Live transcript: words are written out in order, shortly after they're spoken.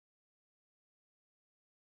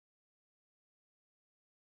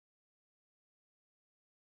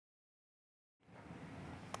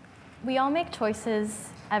We all make choices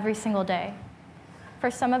every single day. For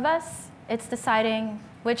some of us, it's deciding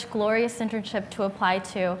which glorious internship to apply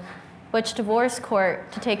to, which divorce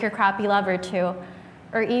court to take your crappy lover to,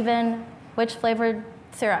 or even which flavored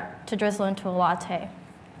syrup to drizzle into a latte.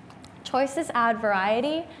 Choices add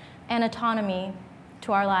variety and autonomy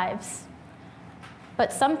to our lives.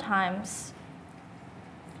 But sometimes,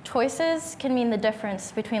 choices can mean the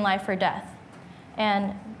difference between life or death.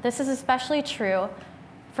 And this is especially true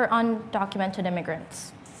for undocumented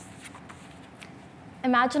immigrants.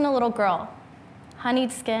 Imagine a little girl, honeyed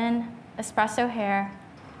skin, espresso hair,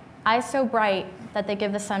 eyes so bright that they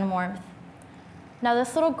give the sun warmth. Now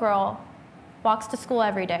this little girl walks to school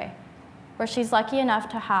every day, where she's lucky enough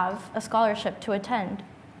to have a scholarship to attend.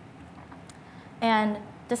 And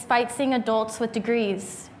despite seeing adults with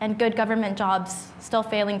degrees and good government jobs still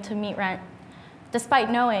failing to meet rent, despite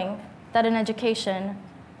knowing that an education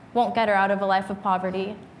won't get her out of a life of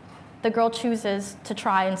poverty, the girl chooses to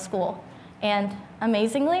try in school. And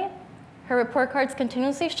amazingly, her report cards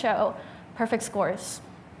continuously show perfect scores.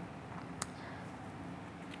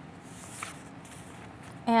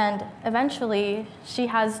 And eventually, she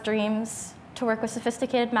has dreams to work with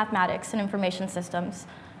sophisticated mathematics and information systems.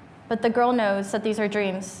 But the girl knows that these are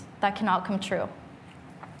dreams that cannot come true.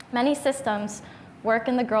 Many systems work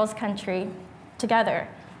in the girl's country together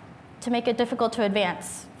to make it difficult to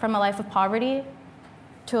advance from a life of poverty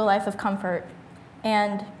to a life of comfort.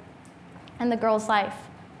 And in the girl's life,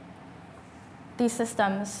 these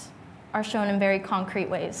systems are shown in very concrete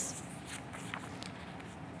ways.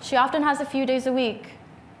 She often has a few days a week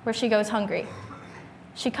where she goes hungry.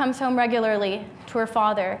 She comes home regularly to her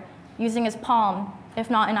father using his palm, if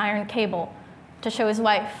not an iron cable, to show his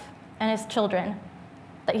wife and his children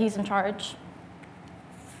that he's in charge.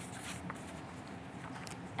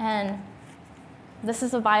 And this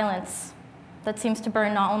is a violence that seems to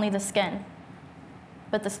burn not only the skin,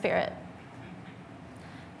 but the spirit.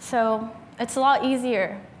 So it's a lot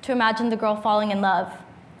easier to imagine the girl falling in love.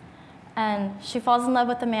 And she falls in love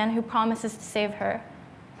with a man who promises to save her,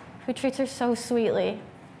 who treats her so sweetly.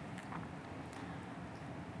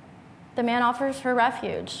 The man offers her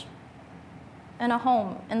refuge and a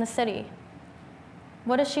home in the city.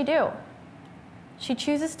 What does she do? She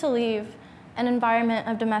chooses to leave an environment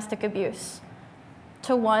of domestic abuse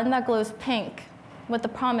to one that glows pink with the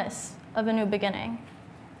promise of a new beginning.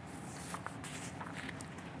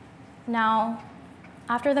 Now,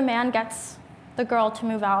 after the man gets the girl to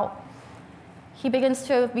move out, he begins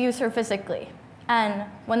to abuse her physically. And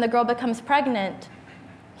when the girl becomes pregnant,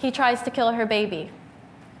 he tries to kill her baby.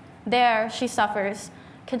 There, she suffers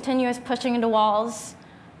continuous pushing into walls,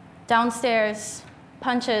 downstairs,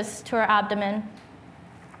 punches to her abdomen.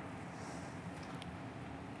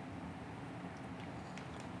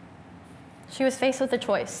 She was faced with a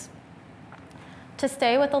choice: to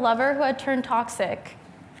stay with a lover who had turned toxic,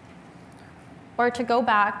 or to go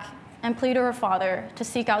back and plead to her father to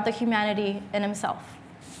seek out the humanity in himself.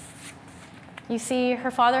 You see,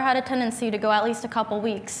 her father had a tendency to go at least a couple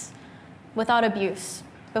weeks without abuse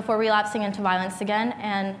before relapsing into violence again,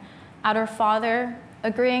 and at her father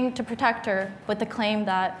agreeing to protect her with the claim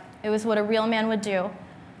that it was what a real man would do,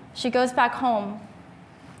 she goes back home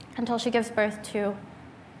until she gives birth to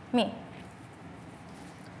me.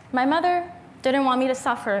 My mother didn't want me to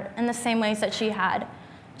suffer in the same ways that she had.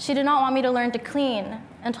 She did not want me to learn to clean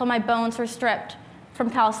until my bones were stripped from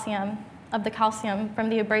calcium from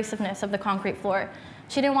the abrasiveness of the concrete floor.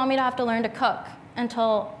 She didn't want me to have to learn to cook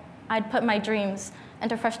until I'd put my dreams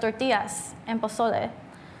into fresh tortillas and pozole.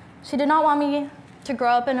 She did not want me to grow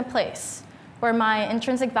up in a place where my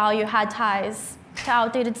intrinsic value had ties to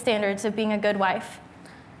outdated standards of being a good wife.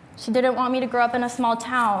 She didn't want me to grow up in a small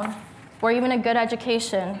town where even a good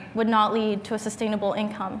education would not lead to a sustainable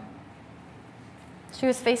income. She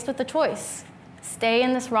was faced with the choice: stay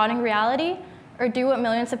in this rotting reality or do what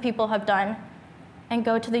millions of people have done and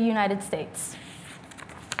go to the United States.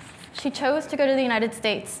 She chose to go to the United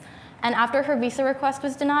States, and after her visa request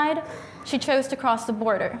was denied, she chose to cross the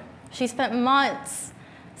border. She spent months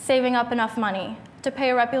saving up enough money to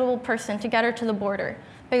pay a reputable person to get her to the border,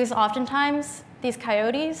 because oftentimes these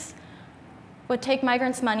coyotes would take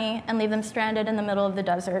migrants' money and leave them stranded in the middle of the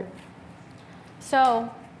desert. So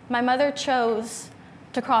my mother chose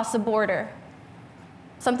to cross the border.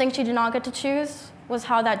 Something she did not get to choose was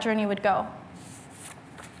how that journey would go.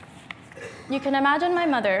 You can imagine my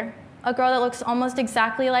mother, a girl that looks almost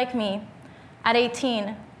exactly like me, at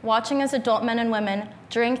 18, watching as adult men and women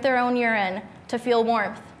drink their own urine to feel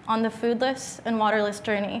warmth on the foodless and waterless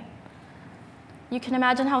journey. You can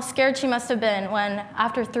imagine how scared she must have been when,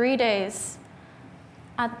 after 3 days,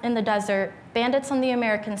 in the desert, bandits on the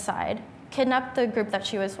American side kidnapped the group that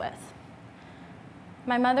she was with.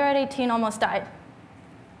 My mother at 18 almost died.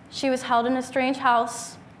 She was held in a strange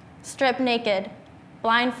house, stripped naked,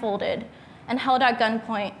 blindfolded, and held at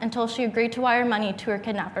gunpoint until she agreed to wire money to her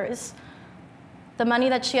kidnappers, the money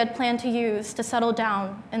that she had planned to use to settle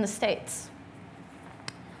down in the States.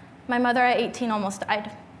 My mother at 18 almost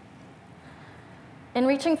died. In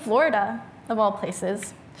reaching Florida, of all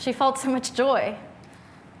places, she felt so much joy.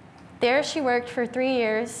 There she worked for 3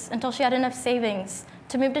 years until she had enough savings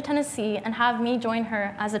to move to Tennessee and have me join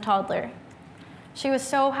her as a toddler. She was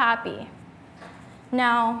so happy.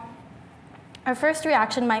 Now, our first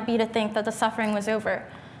reaction might be to think that the suffering was over.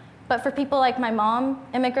 But for people like my mom,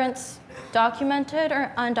 immigrants, documented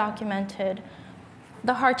or undocumented,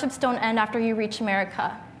 the hardships don't end after you reach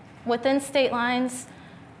America. Within state lines,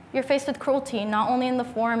 you're faced with cruelty, not only in the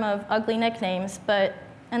form of ugly nicknames, but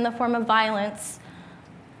in the form of violence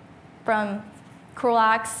from cruel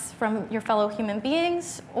acts from your fellow human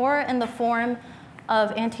beings, or in the form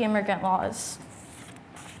of anti-immigrant laws.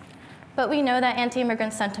 But we know that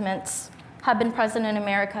anti-immigrant sentiments have been present in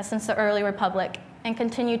America since the early republic and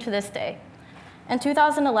continue to this day. In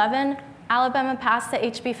 2011, Alabama passed the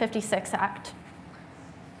HB 56 Act.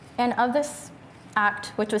 And of this act,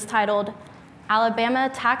 which was titled Alabama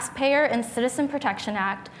Taxpayer and Citizen Protection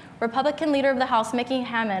Act, Republican leader of the House, Mickey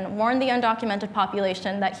Hammond, warned the undocumented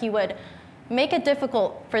population that he would make it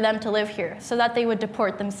difficult for them to live here so that they would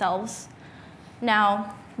deport themselves.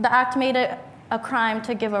 Now, the act made it a crime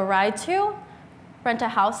to give a ride to, rent a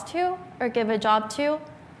house to, or give a job to,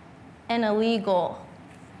 and illegal.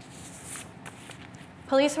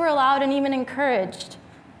 Police were allowed and even encouraged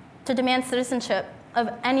to demand citizenship of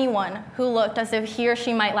anyone who looked as if he or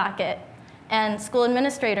she might lack it, and school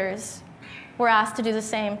administrators were asked to do the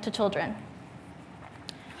same to children.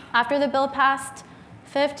 After the bill passed,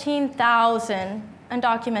 15,000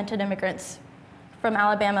 undocumented immigrants from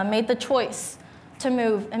Alabama made the choice to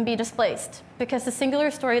move and be displaced because the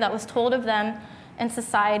singular story that was told of them in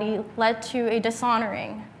society led to a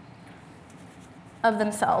dishonoring of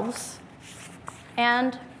themselves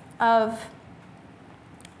and of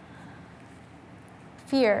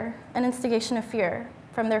fear, an instigation of fear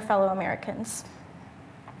from their fellow Americans.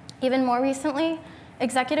 Even more recently,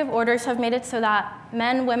 executive orders have made it so that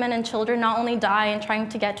men, women, and children not only die in trying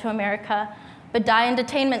to get to America, but die in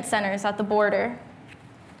detainment centers at the border.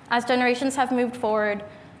 As generations have moved forward,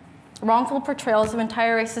 wrongful portrayals of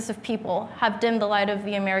entire races of people have dimmed the light of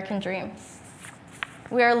the American dream.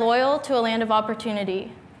 We are loyal to a land of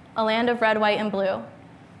opportunity, a land of red, white, and blue.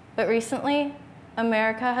 But recently,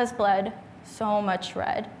 America has bled so much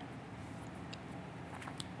red.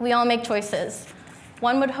 We all make choices.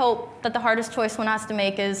 One would hope that the hardest choice one has to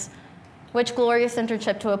make is which glorious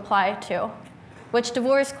internship to apply to, which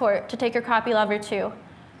divorce court to take your crappy lover to,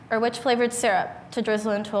 or which flavored syrup to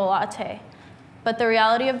drizzle into a latte. But the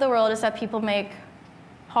reality of the world is that people make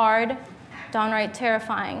hard, downright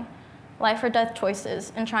terrifying, life or death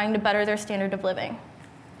choices in trying to better their standard of living.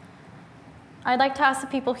 I'd like to ask the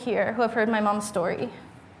people here who have heard my mom's story,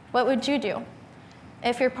 what would you do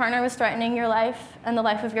if your partner was threatening your life and the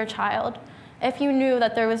life of your child, if you knew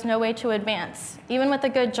that there was no way to advance, even with a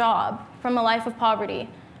good job, from a life of poverty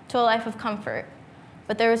to a life of comfort,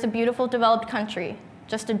 but there was a beautiful developed country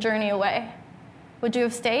just a journey away? Would you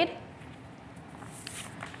have stayed?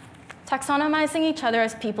 Taxonomizing each other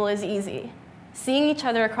as people is easy. Seeing each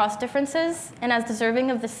other across differences and as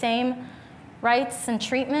deserving of the same rights and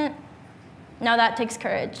treatment, now that takes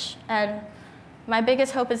courage. And my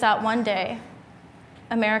biggest hope is that one day,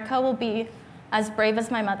 America will be as brave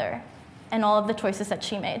as my mother and all of the choices that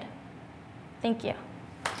she made. Thank you.